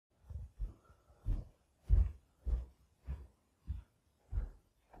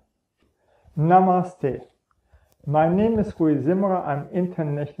Namaste. My name is Rui Simmerer. I'm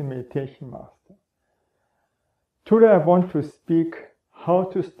International Meditation Master. Today I want to speak how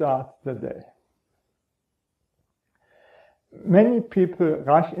to start the day. Many people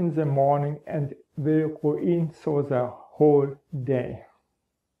rush in the morning and will ruin so the whole day.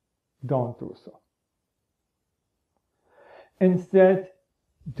 Don't do so. Instead,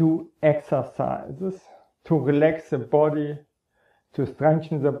 do exercises to relax the body, to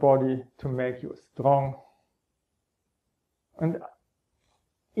strengthen the body, to make you strong, and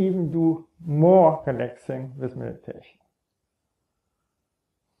even do more relaxing with meditation.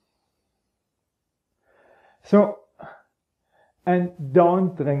 So, and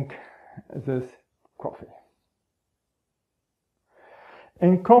don't drink this coffee.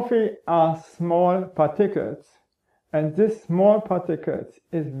 In coffee are small particles, and these small particles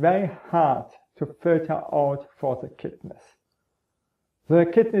is very hard to filter out for the kidneys. The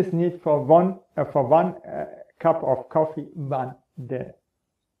kidneys need for one cup of coffee 1 day.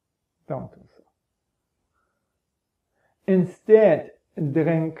 Don't do so. Instead,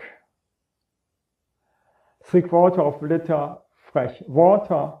 drink 3/4 of a liter fresh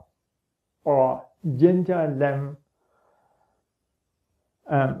water or ginger lemon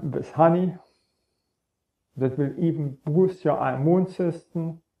with honey. That will even boost your immune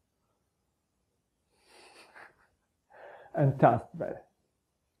system and taste well.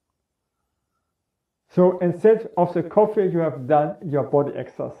 So instead of the coffee, you have done your body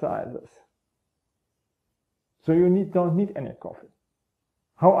exercises. So you don't need any coffee.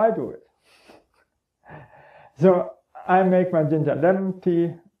 How I do it? So I make my ginger lemon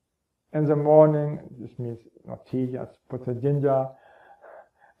tea in the morning. This means not tea, just put the ginger,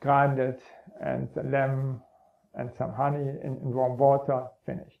 grind it, and the lemon and some honey in warm water,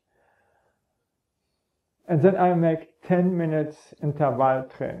 finished. And then I make 10 minutes interval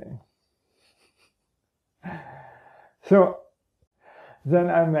training. So then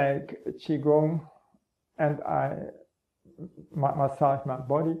I make Qigong and I massage my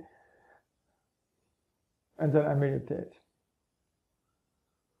body, and then I meditate.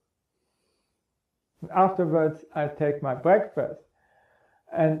 And afterwards I take my breakfast,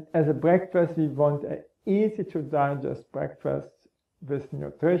 and as a breakfast we want an easy to digest breakfast with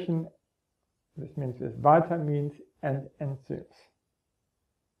nutrition. This means with vitamins and enzymes.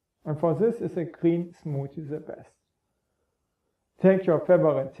 And for this is a green smoothie the best. Take your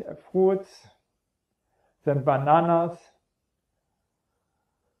favorite fruits, then bananas,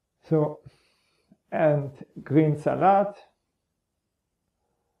 and green salad.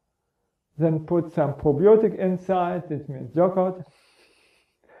 Then put some probiotic inside, this means yogurt.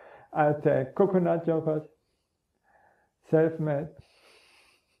 I take coconut yogurt, self-made.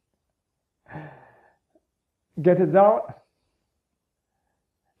 Get it out.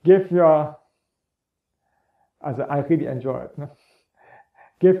 I really enjoy it. No?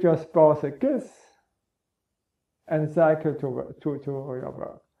 Give your spouse a kiss and cycle to your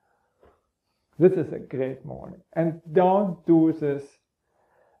work. This is a great morning. And don't do this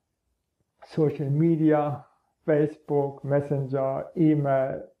social media, Facebook, Messenger,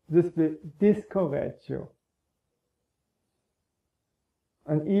 email. This will discourage you.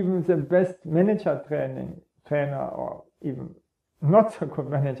 And even the best manager trainer or even not so good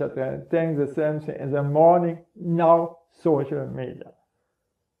manager trainer saying the same thing in the morning, no social media.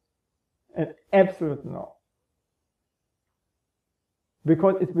 An absolute no.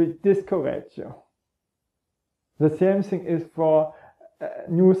 Because it will discourage you. The same thing is for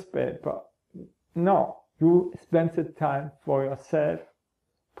newspaper. No, you spend the time for yourself,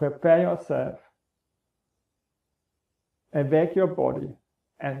 prepare yourself, awake your body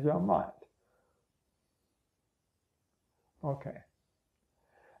and your mind. Okay.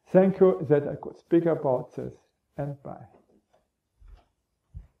 Thank you that I could speak about this, and bye.